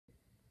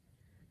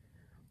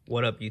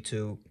What up,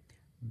 YouTube?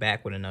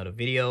 Back with another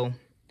video.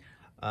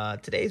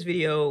 Today's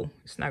video,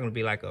 it's not gonna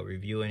be like a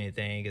review or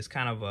anything. It's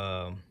kind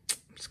of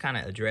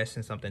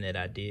addressing something that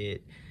I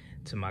did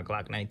to my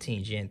Glock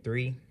 19 Gen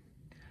 3.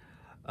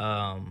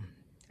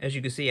 As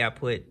you can see, I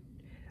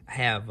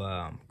have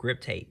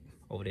grip tape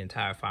over the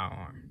entire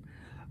firearm.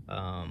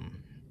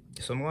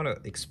 So I'm gonna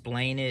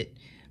explain it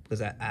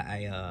because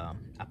I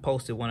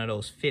posted one of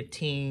those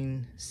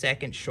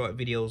 15-second short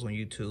videos on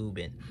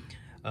YouTube,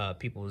 and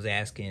people was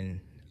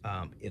asking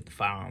if the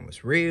firearm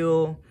was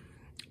real.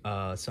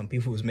 Some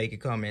people was making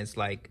comments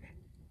like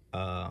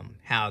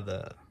how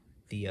the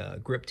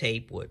grip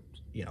tape would,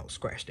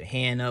 scratch the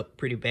hand up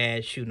pretty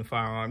bad shooting the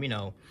firearm,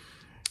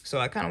 So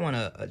I kind of want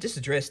to just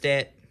address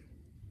that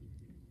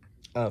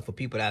for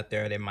people out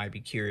there that might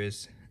be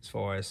curious as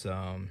far as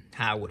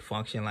how it would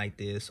function like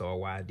this or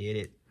why I did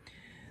it.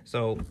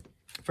 So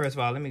first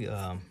of all, let me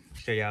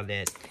show y'all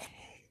that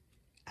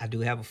I do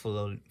have a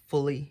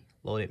fully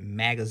loaded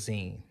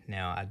magazine.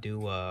 Now I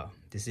do,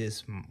 this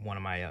is one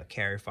of my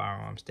carry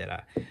firearms that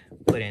I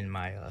put in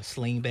my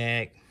sling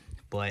bag,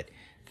 but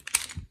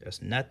there's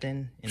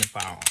nothing in the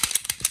firearm.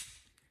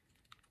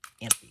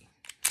 Empty.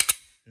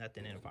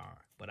 Nothing in the firearm.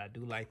 But I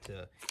do like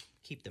to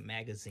keep the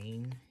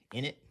magazine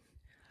in it.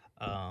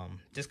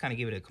 Just kind of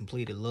give it a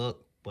completed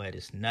look, but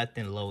it's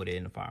nothing loaded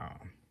in the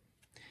firearm.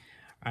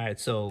 All right,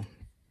 so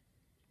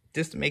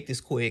just to make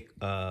this quick,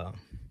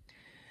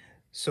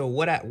 so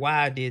why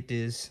I did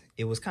this,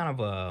 it was kind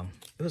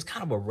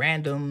of a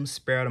random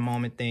spur of the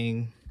moment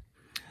thing.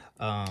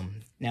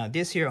 Now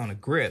this here on the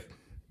grip,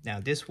 now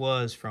this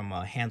was from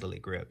Handle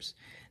It Grips.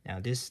 Now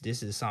this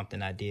is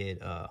something I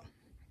did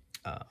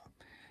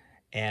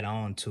add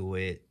on to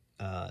it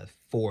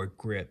for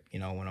grip,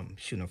 when I'm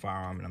shooting a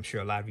firearm. And I'm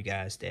sure a lot of you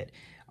guys that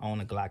own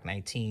a Glock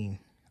 19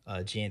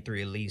 Gen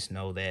 3 at least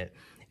know that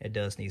it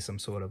does need some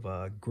sort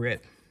of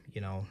grip,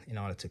 in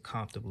order to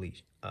comfortably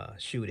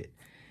shoot it.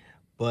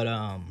 But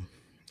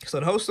so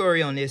the whole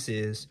story on this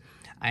is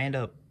I end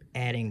up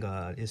adding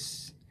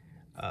this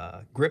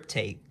grip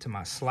tape to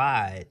my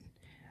slide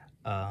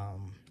a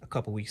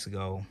couple weeks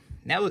ago.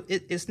 Now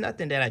it's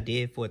nothing that I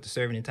did for it to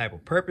serve any type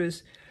of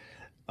purpose.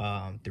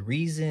 The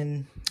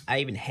reason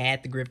I even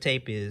had the grip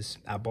tape is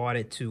I bought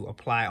it to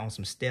apply on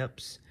some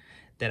steps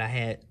that I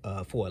had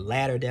for a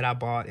ladder that I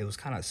bought. It was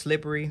kind of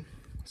slippery,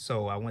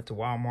 so I went to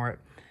Walmart.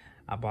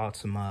 I bought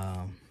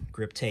some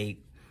grip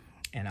tape,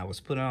 and I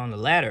was putting it on the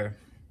ladder.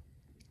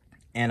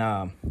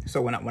 And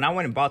so when I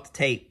went and bought the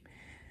tape,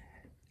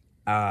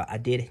 I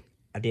did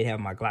have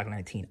my Glock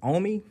 19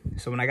 on me.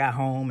 So when I got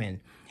home and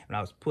when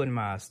I was putting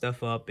my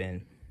stuff up,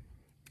 and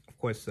of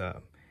course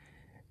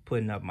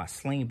putting up my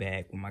sling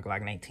bag with my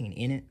Glock 19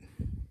 in it,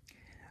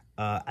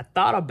 I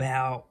thought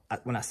about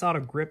when I saw the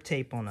grip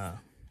tape on the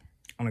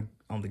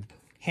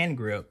hand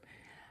grip,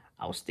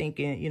 I was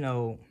thinking,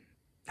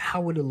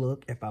 how would it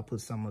look if I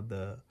put some of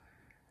the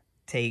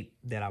tape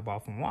that I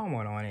bought from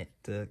Walmart on it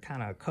to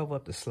kind of cover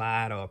up the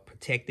slide or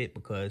protect it,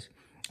 because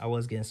I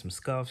was getting some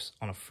scuffs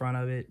on the front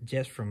of it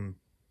just from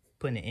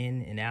putting it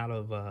in and out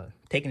of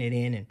taking it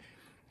in and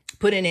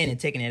putting it in and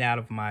taking it out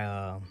of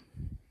my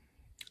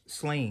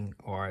sling,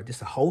 or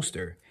just a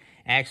holster.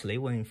 Actually,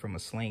 it wasn't from a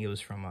sling, it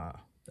was from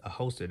a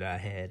holster that I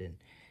had, and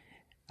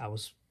I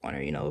was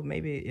wondering,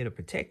 maybe it'll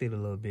protect it a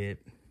little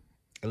bit,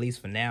 at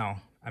least for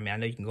now. I mean, I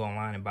know you can go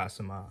online and buy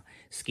some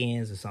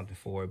skins or something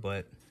for it,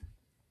 but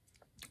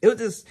it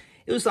was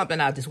something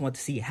I just wanted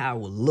to see how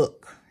it would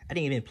look. I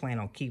didn't even plan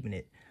on keeping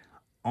it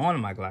on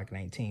my Glock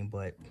 19,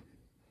 but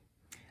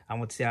I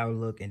wanted to see how it would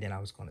look, and then I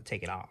was going to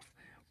take it off.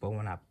 But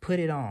when I put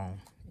it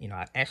on,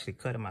 I actually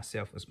cut it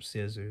myself with some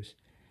scissors.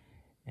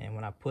 And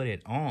when I put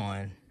it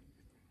on,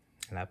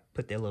 and I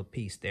put that little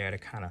piece there to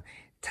kind of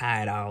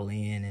tie it all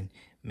in and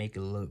make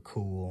it look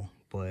cool,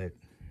 but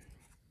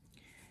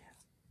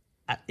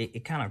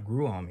it kind of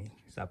grew on me.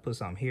 So I put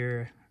some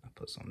here, I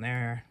put some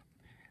there,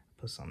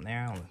 put some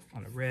there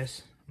on the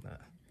wrist, on the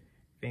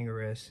finger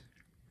rest.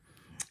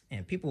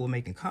 And people were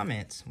making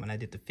comments when I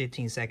did the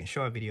 15-second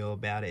short video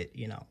about it,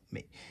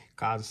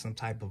 causing some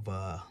type of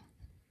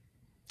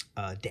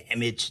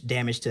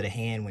damage to the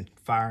hand when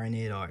firing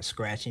it, or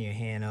scratching your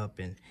hand up.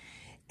 And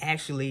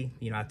actually,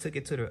 I took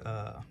it to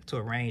a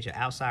range, an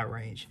outside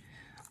range,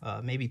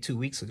 maybe 2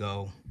 weeks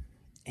ago,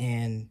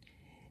 and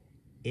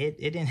it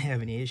didn't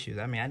have any issues.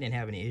 I mean, I didn't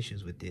have any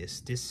issues with this.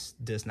 This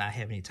does not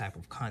have any type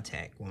of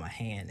contact with my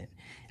hand. And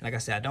like I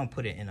said, I don't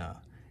put it in a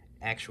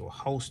actual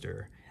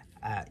holster.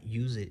 I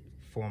use it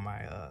for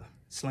my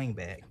sling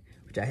bag,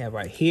 which I have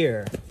right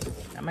here.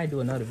 I might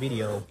do another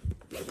video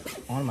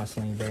on my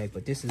sling bag,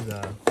 but this is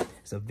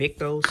it's a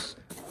Victos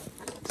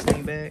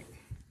sling bag,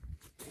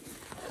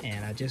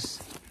 and I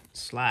just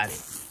slide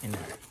it in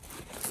there,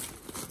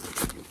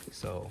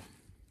 so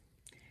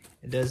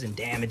it doesn't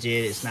damage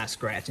it. It's not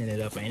scratching it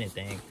up or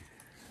anything.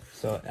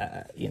 So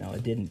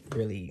it didn't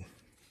really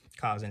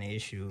cause any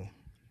issue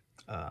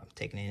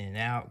taking it in and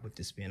out with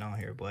this being on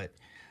here. But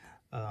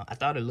I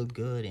thought it looked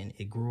good, and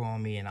it grew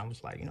on me, and I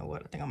was like, you know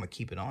what, I think I'm gonna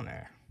keep it on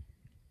there.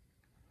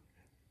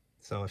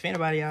 So if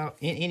anybody out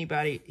there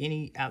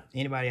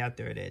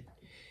that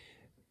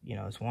you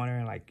know, is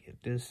wondering like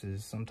if this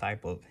is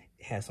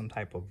has some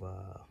type of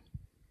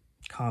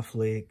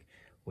conflict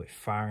with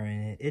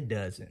firing it. It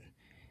doesn't.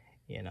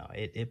 You know,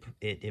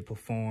 it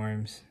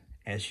performs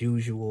as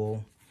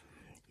usual.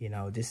 You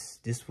know, this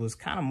was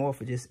kind of more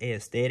for just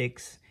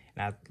aesthetics.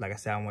 And like I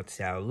said, I wanted to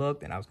see how it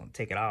looked, and I was gonna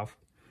take it off.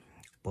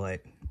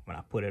 But when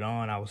I put it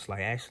on, I was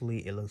like,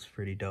 actually, it looks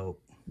pretty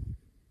dope.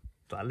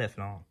 So I left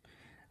it on.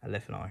 I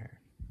left it on here.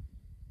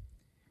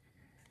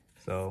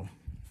 So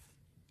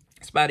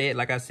that's about it.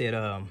 Like I said,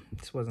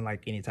 this wasn't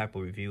like any type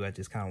of review. I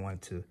just kind of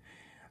wanted to,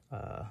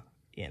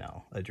 you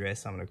know,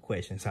 address some of the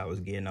questions I was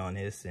getting on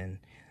this and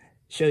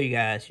show you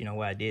guys, you know,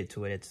 what I did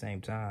to it at the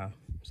same time.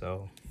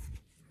 So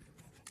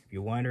if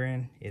you're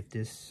wondering if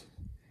this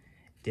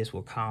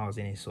will cause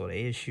any sort of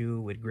issue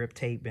with grip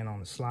tape being on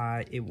the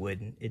slide, it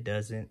wouldn't. It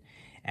doesn't.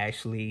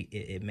 Actually,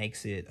 it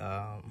makes it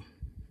a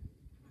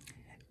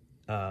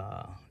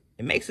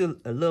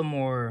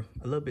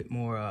little bit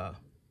more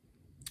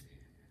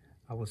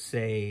I would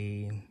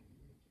say,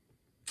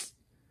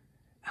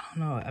 I don't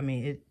know. I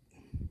mean,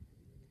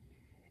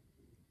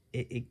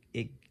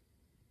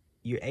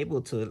 you're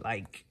able to,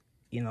 like,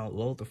 you know,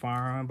 load the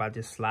firearm by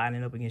just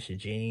sliding up against your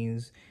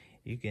jeans.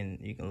 You can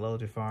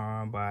load your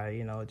firearm by,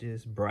 you know,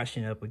 just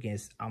brushing up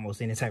against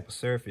almost any type of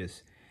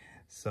surface.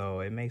 So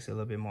it makes it a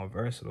little bit more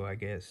versatile, I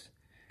guess.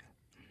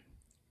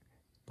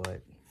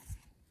 But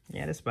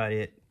yeah, that's about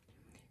it.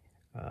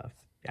 If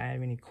I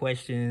have any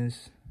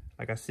questions,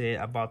 like I said,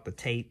 I bought the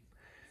tape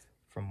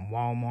from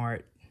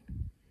Walmart.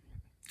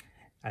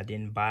 I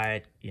didn't buy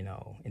it, you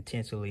know,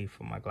 intentionally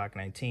for my Glock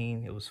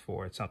 19. It was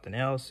for something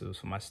else. It was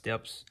for my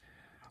steps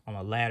on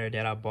a ladder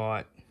that I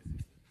bought.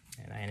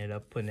 And I ended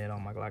up putting it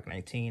on my Glock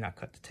 19. I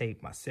cut the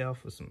tape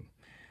myself with some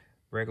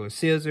regular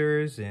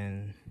scissors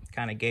and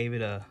kind of gave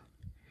it a,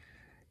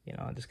 you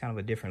know, just kind of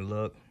a different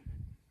look.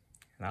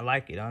 And I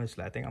like it,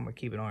 honestly. I think I'm going to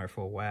keep it on here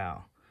for a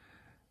while.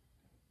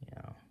 You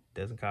know, it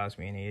doesn't cause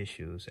me any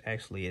issues.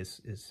 Actually,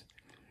 it's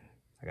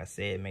like I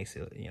said, it makes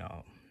it, you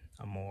know,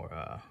 a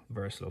more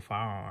versatile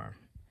firearm.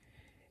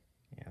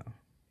 You know,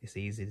 it's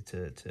easy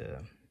to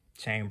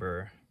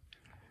chamber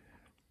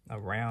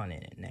around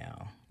in it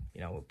now.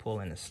 You know, with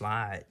pulling the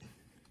slide.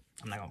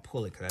 I'm not going to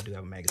pull it because I do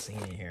have a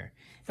magazine in here.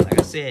 Like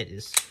I said,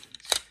 this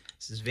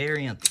is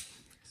very empty.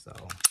 So,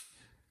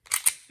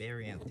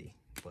 very empty.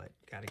 But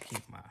got to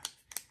keep my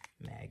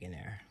mag in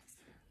there.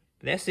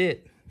 But that's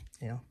it.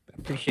 You know, I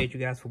appreciate you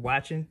guys for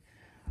watching.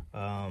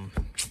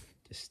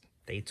 Just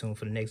stay tuned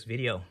for the next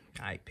video.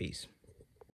 All right, peace.